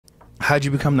How'd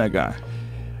you become that guy?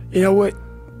 You know what?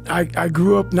 I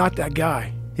grew up not that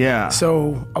guy. Yeah.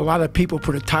 So a lot of people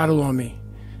put a title on me.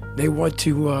 They want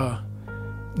to,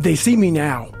 they see me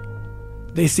now.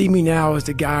 They see me now as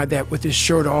the guy that with his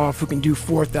shirt off, who can do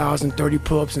 4,030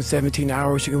 pull-ups in 17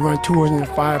 hours, who can run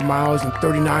 205 miles in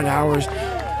 39 hours,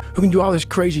 who can do all this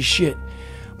crazy shit.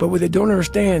 But what they don't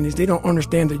understand is they don't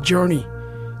understand the journey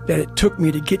that it took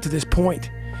me to get to this point.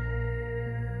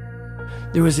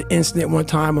 There was an incident one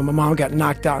time when my mom got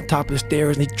knocked out on top of the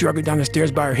stairs and he dragged her down the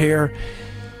stairs by her hair.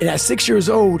 And at 6 years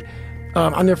old,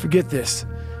 I'll never forget this.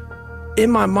 In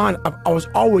my mind, I was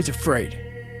always afraid.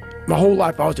 My whole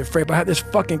life I was afraid, but I had this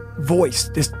fucking voice,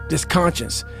 this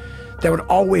conscience that would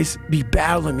always be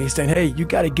battling me, saying, hey, you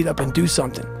gotta get up and do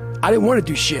something. I didn't want to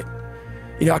do shit.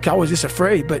 You know, I was just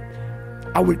afraid, but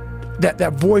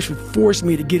that voice would force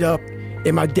me to get up.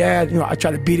 And my dad, you know, I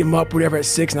tried to beat him up, whatever, at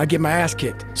 6, and I get my ass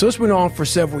kicked. So this went on for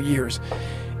several years.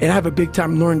 And I have a big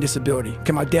time learning disability,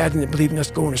 because my dad didn't believe in us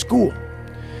going to school.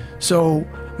 So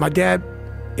my dad,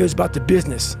 it was about the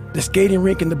business, the skating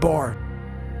rink and the bar.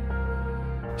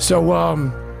 So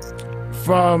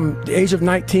from the age of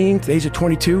 19 to the age of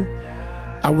 22,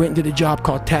 I went and did a job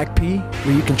called TAC-P,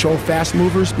 where you control fast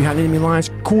movers behind enemy lines.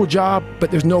 Cool job,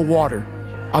 but there's no water.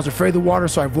 I was afraid of the water,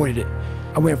 so I avoided it.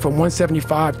 I went from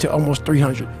 175 to almost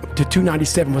 300, to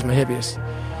 297 was my heaviest.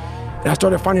 And I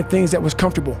started finding things that was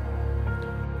comfortable.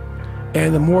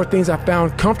 And the more things I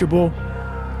found comfortable,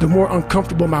 the more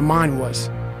uncomfortable my mind was.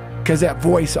 Because that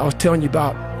voice I was telling you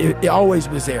about, it always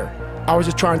was there. I was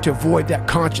just trying to avoid that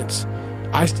conscience.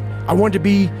 I wanted to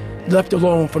be left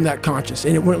alone from that conscience,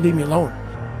 and it wouldn't leave me alone.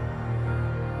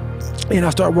 And I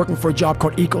started working for a job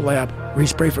called Ecolab, where he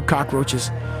sprayed for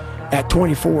cockroaches at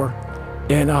 24.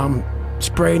 And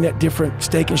spraying at different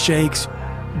Steak and Shakes,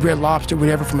 Red Lobster,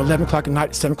 whatever, from 11 o'clock at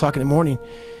night to 7 o'clock in the morning.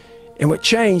 And what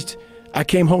changed, I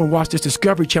came home and watched this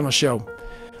Discovery Channel show,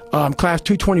 Class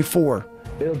 224.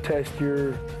 It'll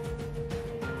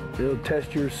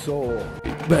test your soul.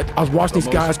 But I was watching these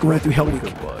guys going through Hell Week,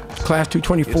 Class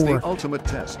 224. It's the ultimate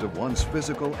test of one's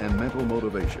physical and mental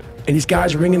motivation. And these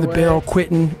guys are ringing the bell,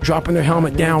 quitting, dropping their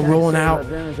helmet down, rolling out.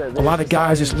 A lot of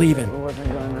guys just leaving.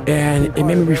 And it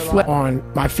made me reflect on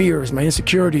my fears, my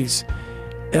insecurities.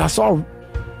 And I saw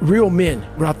real men,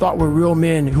 what I thought were real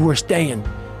men who were staying,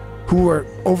 who were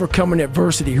overcoming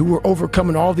adversity, who were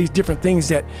overcoming all these different things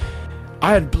that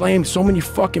I had blamed so many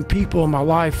fucking people in my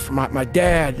life, my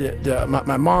dad,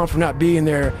 my mom for not being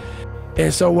there.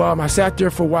 And so I sat there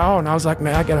for a while and I was like,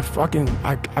 man, I gotta fucking,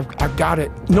 I got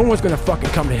it. No one's gonna fucking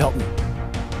come to help me.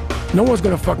 No one's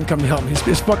gonna fucking come to help me.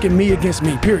 It's fucking me against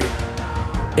me, period.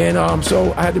 And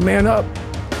so I had to man up.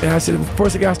 And I said, the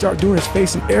first thing I gotta start doing is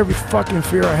facing every fucking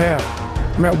fear I have.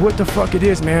 No matter what the fuck it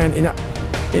is, man.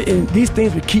 And these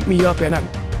things would keep me up. And I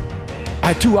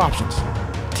had two options.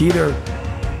 To either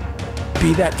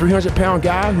be that 300-pound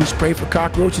guy who sprayed for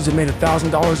cockroaches and made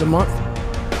 $1,000 a month.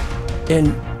 And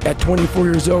at 24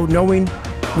 years old, knowing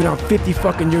when I'm 50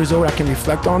 fucking years old, I can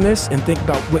reflect on this and think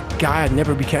about what guy I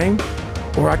never became.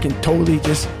 Or I can totally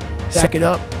just sack it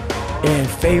up and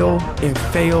fail and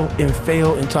fail and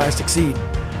fail until I succeed.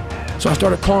 So I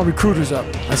started calling recruiters up.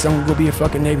 I said, I'm gonna go be a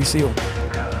fucking Navy SEAL.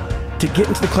 To get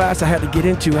into the class I had to get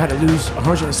into, I had to lose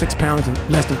 106 pounds in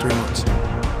less than 3 months.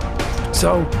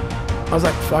 So I was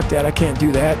like, fuck that, I can't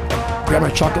do that. I grabbed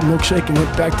my chocolate milkshake and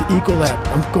went back to Ecolab.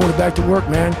 I'm going back to work,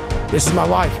 man. This is my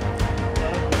life.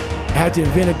 I had to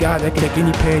invent a guy that could take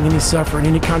any pain, any suffering,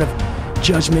 any kind of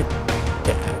judgment,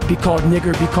 be called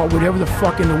nigger, be called whatever the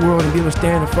fuck in the world, and be able to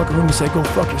stand in the fucking room and say, go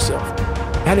fuck yourself.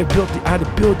 I had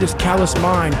to build this callous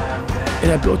mind,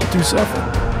 and I built it through suffering.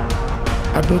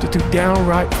 I built it through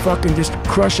downright fucking just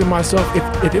crushing myself.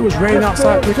 If it was raining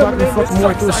outside 3 o'clock in the fucking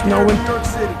morning, if it was snowing,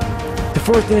 the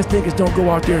first instinct is don't go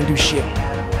out there and do shit.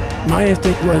 My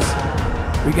instinct was,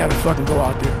 we gotta fucking go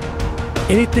out there.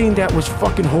 Anything that was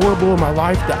fucking horrible in my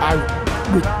life that I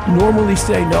would normally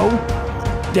say no,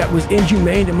 that was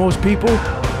inhumane to most people,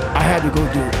 I had to go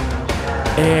do it.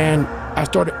 And I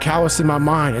started callousing my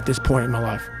mind at this point in my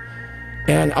life.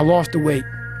 And I lost the weight.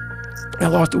 I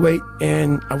lost the weight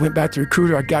and I went back to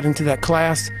recruiter. I got into that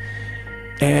class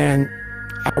and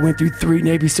I went through 3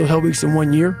 Navy SEAL Hell Weeks in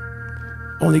 1 year.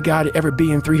 Only guy to ever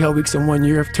be in 3 Hell Weeks in 1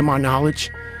 year, to my knowledge.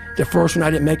 The first one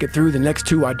I didn't make it through, the next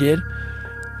 2 I did.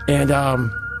 And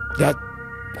that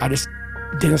I just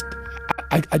didn't,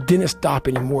 I didn't stop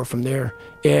anymore from there.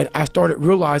 And I started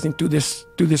realizing through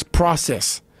this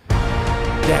process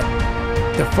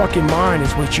that the fucking mind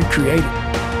is what you created.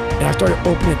 And I started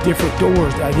opening different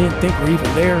doors that I didn't think were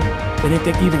even there, that I didn't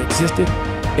think even existed.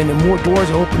 And the more doors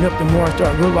I opened up, the more I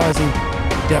started realizing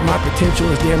that my potential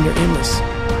is damn near endless.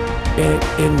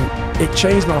 And it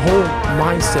changed my whole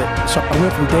mindset. So I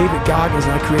went from David Goggins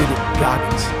and I created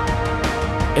Goggins.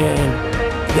 And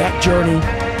that journey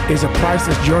is a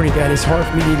priceless journey that is hard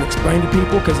for me to even explain to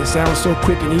people because it sounds so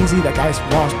quick and easy. Like I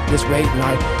lost this weight and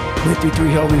I went through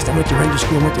 3 hell weeks. I went to Ranger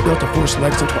School, went to Delta Force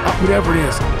Selection, whatever it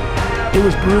is. It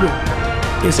was brutal.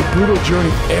 It's a brutal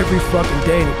journey every fucking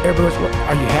day. And everybody's like,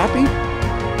 are you happy?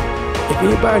 If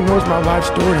anybody knows my life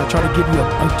story, and I'll try to give you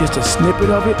just a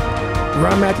snippet of it, where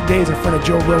I'm at today is in front of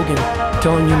Joe Rogan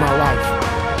telling you my life.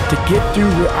 To get through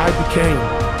where I became,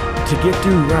 to get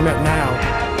through where I'm at now,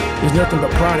 there's nothing but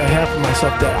pride I have for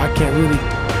myself that I can't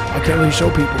really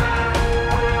show people.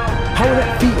 How would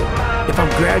that feel if I'm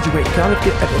graduating? Can I look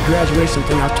at the graduation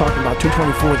thing I was talking about,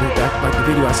 224, like the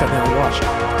video I sat down and watched.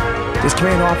 This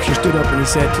command officer stood up and he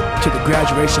said to the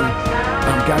graduation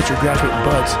guys who are graduating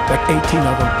buds, like 18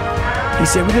 of them, he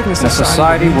said, we live in a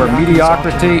society where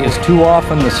mediocrity is too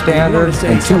often the standard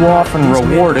and too often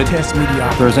rewarded.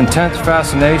 There's intense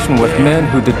fascination with men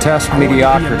who detest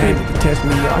mediocrity. Detest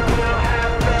mediocrity.